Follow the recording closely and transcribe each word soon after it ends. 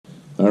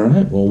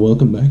Alright, well,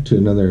 welcome back to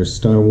another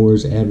Star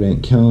Wars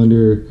Advent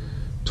Calendar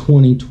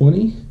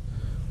 2020.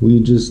 We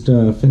just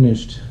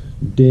finished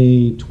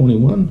day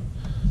 21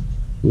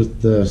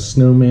 with the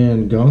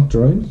Snowman Gonk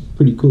droid.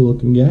 Pretty cool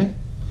looking guy.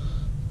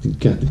 He's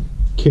got the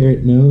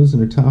carrot nose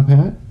and a top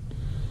hat.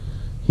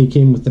 He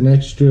came with an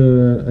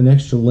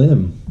extra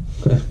limb.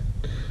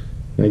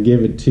 I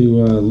gave it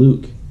to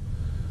Luke.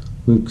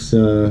 This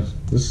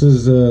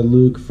is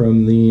Luke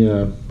from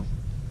the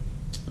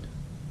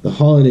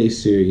holiday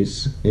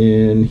series,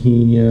 and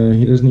he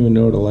doesn't even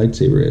know what a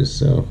lightsaber is,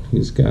 so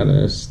he's got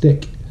a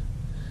stick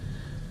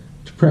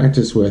to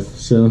practice with,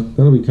 so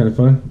that'll be kind of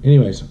fun.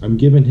 Anyways, I'm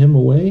giving him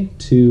away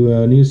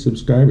to new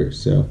subscribers,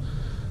 so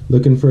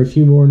looking for a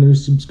few more new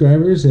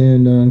subscribers,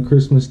 and on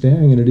Christmas Day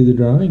I'm going to do the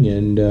drawing,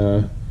 and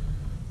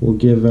we'll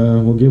give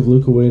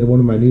Luke away to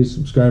one of my new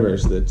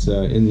subscribers that's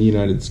in the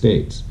United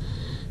States.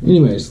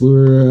 Anyways,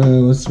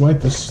 let's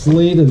wipe a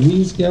slate of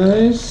these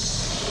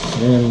guys.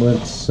 And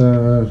let's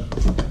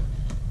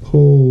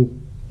pull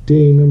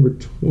day number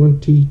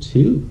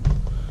 22.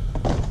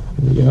 There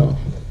we go.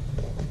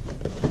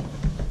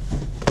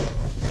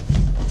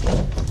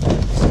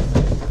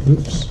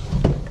 Oops.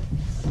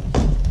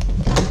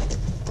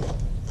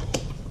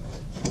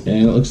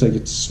 And it looks like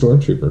it's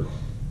Stormtrooper.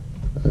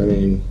 I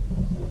mean,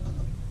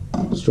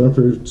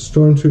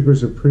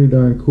 Stormtroopers are pretty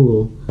darn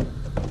cool.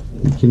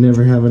 You can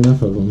never have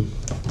enough of them.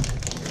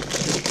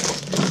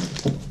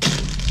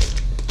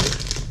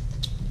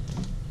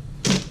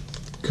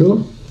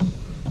 Cool.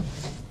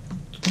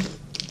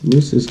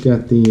 This has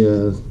got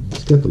the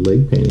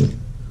leg painting.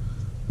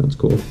 That's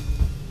cool.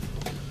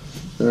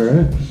 All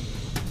right.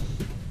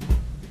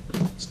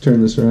 Let's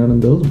turn this around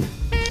and build them.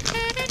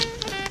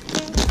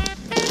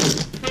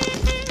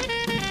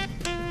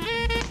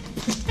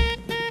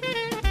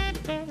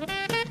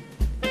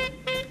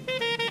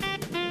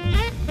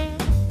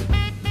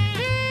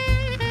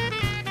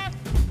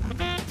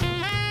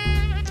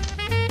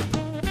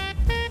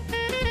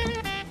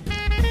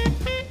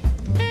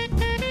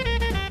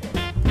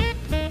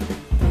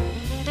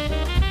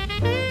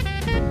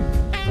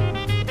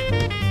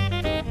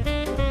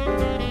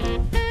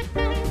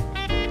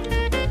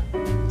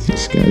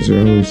 These guys are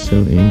always so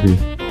angry.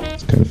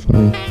 It's kind of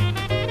funny.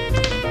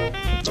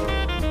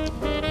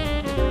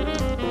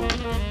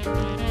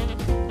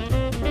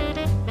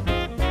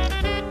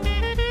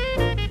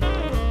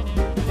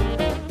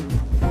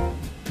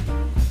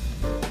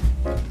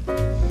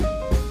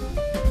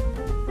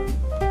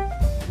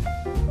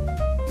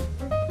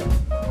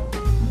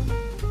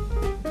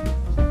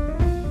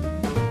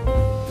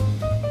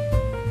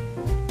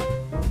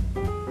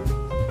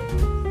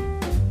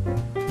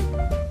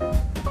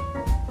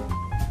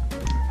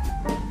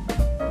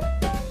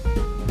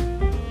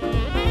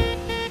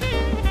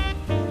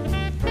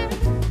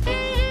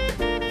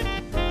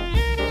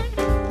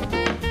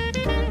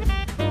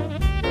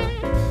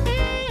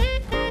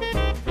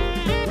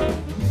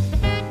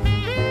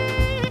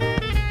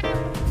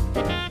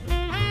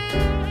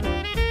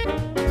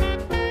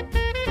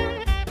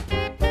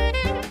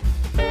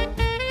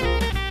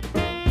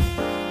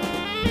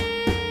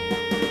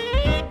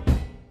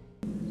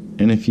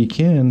 And if you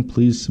can,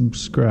 please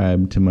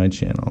subscribe to my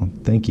channel.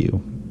 Thank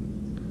you.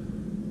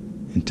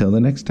 Until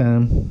the next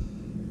time.